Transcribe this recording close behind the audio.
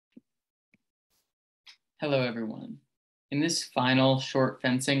Hello, everyone. In this final short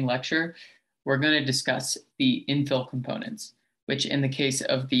fencing lecture, we're going to discuss the infill components, which in the case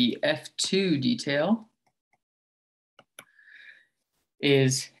of the F2 detail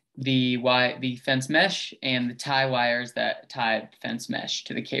is the fence mesh and the tie wires that tie the fence mesh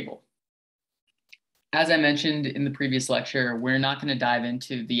to the cable. As I mentioned in the previous lecture, we're not going to dive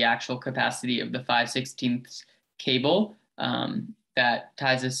into the actual capacity of the 5/16 cable that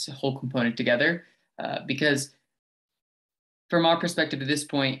ties this whole component together because from our perspective at this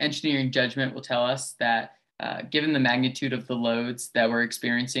point, engineering judgment will tell us that given the magnitude of the loads that we're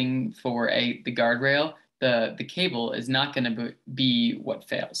experiencing for the guardrail, the cable is not going to be what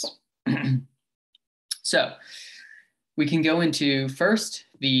fails. So we can go into first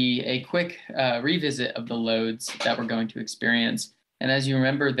a quick revisit of the loads that we're going to experience. And as you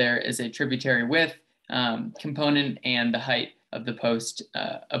remember, there is a tributary width component and the height of the post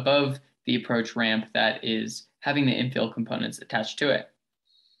above the approach ramp that is having the infill components attached to it.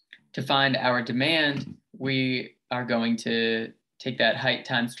 To find our demand, we are going to take that height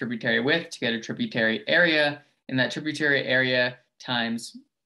times tributary width to get a tributary area, and that tributary area times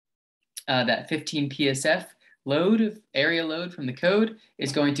that 15 PSF area load from the code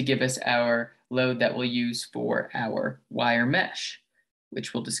is going to give us our load that we'll use for our wire mesh,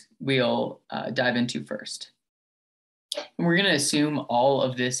 which we'll dive into first. And we're going to assume all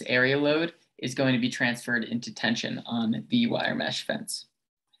of this area load is going to be transferred into tension on the wire mesh fence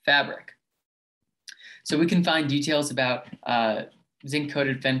fabric. So we can find details about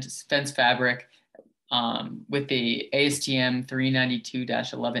zinc-coated fence fabric with the ASTM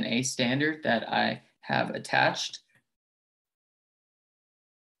 392-11A standard that I have attached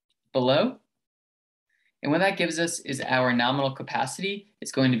below. And what that gives us is our nominal capacity.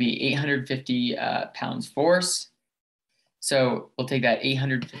 It's going to be 850 pounds force. So we'll take that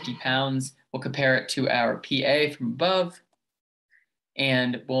 850 pounds, we'll compare it to our PA from above,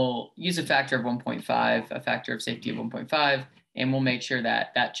 and we'll use a factor of 1.5, a factor of safety of 1.5, and we'll make sure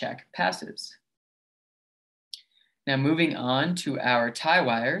that that check passes. Now moving on to our tie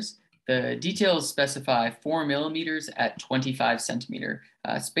wires, the details specify 4 millimeters at 25 centimeter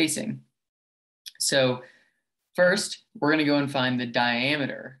spacing. So first, we're going to go and find the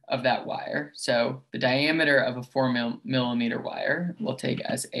diameter of that wire. So the diameter of a 4 millimeter wire we'll take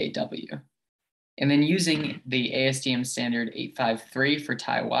as AW. And then using the ASTM standard 853 for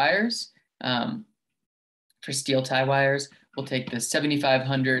tie wires, for steel tie wires, we'll take the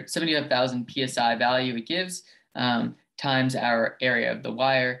 75,000 PSI value it gives times our area of the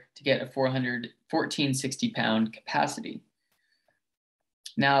wire to get a 1460 pound capacity.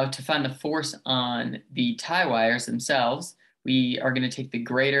 Now, to find the force on the tie wires themselves, we are going to take the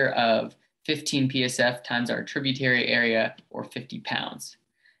greater of 15 PSF times our tributary area, or 50 pounds.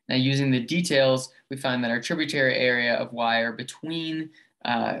 Now, using the details, we find that our tributary area of wire between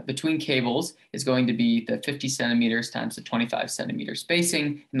cables is going to be the 50 centimeters times the 25 centimeter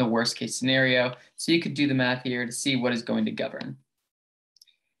spacing in the worst case scenario. So you could do the math here to see what is going to govern.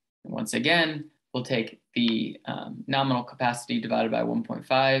 And once again, we'll take the nominal capacity divided by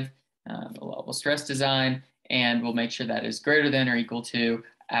 1.5, the level stress design, and we'll make sure that is greater than or equal to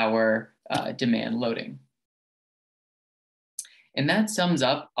our demand loading. And that sums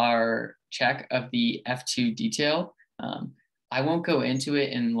up our check of the F2 detail. I won't go into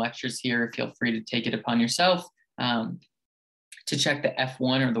it in lectures here. Feel free to take it upon yourself. To check the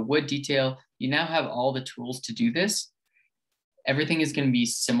F1 or the wood detail, you now have all the tools to do this. Everything is going to be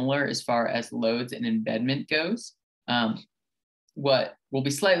similar as far as loads and embedment goes. What will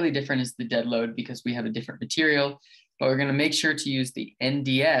be slightly different is the dead load because we have a different material, but we're going to make sure to use the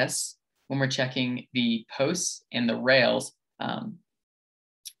NDS when we're checking the posts and the rails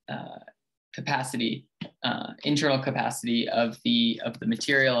capacity, internal capacity of the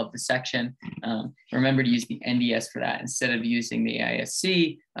material of the section. Remember to use the NDS for that instead of using the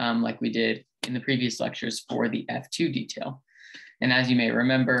ISC like we did in the previous lectures for the F2 detail. And as you may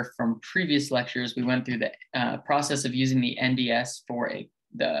remember from previous lectures, we went through the process of using the NDS for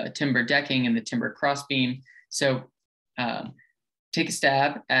the timber decking and the timber crossbeam. So take a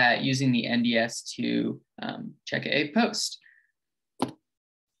stab at using the NDS to check a post.